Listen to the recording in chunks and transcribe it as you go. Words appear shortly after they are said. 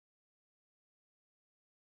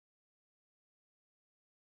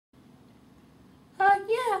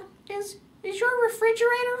Is your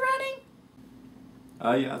refrigerator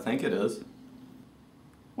running? Yeah, I think it is.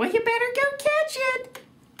 Well, you better go catch it.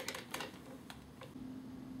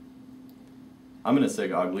 I'm gonna sick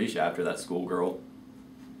Ogaleesha after that schoolgirl.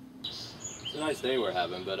 It's a nice day we're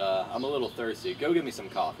having, but I'm a little thirsty. Go get me some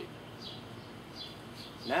coffee.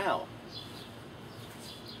 Now.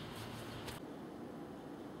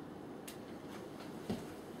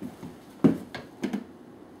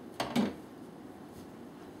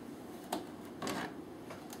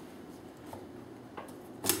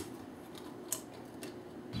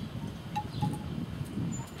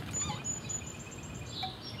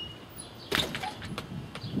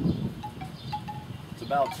 It's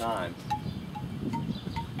about time.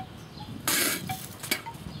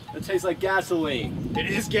 It tastes like gasoline. It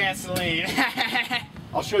is gasoline.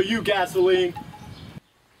 I'll show you gasoline.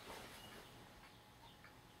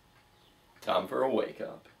 Time for a wake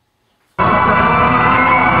up.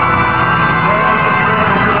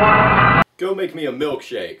 Go make me a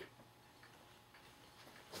milkshake.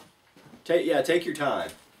 Take your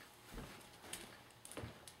time.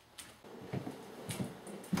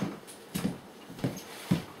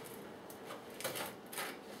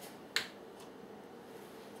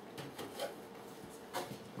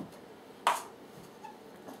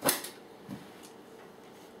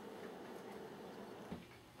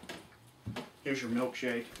 Here's your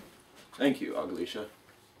milkshake. Thank you, Ogaleesha. Is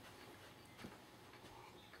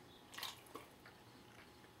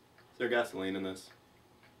there gasoline in this?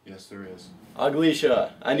 Yes, there is.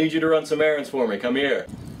 Ogaleesha, I need you to run some errands for me. Come here.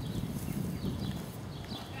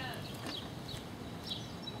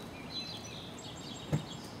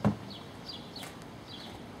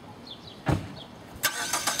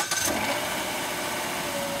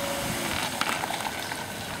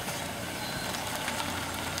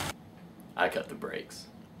 I cut the brakes.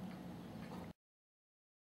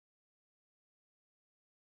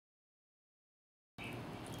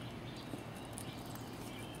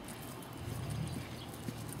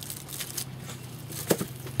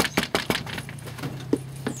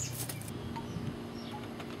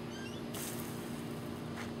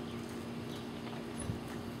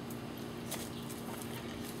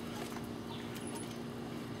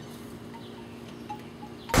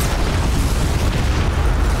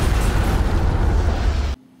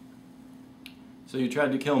 So you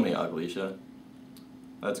tried to kill me, Ogaleesha.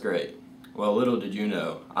 That's great. Well, little did you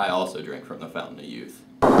know, I also drink from the fountain of youth.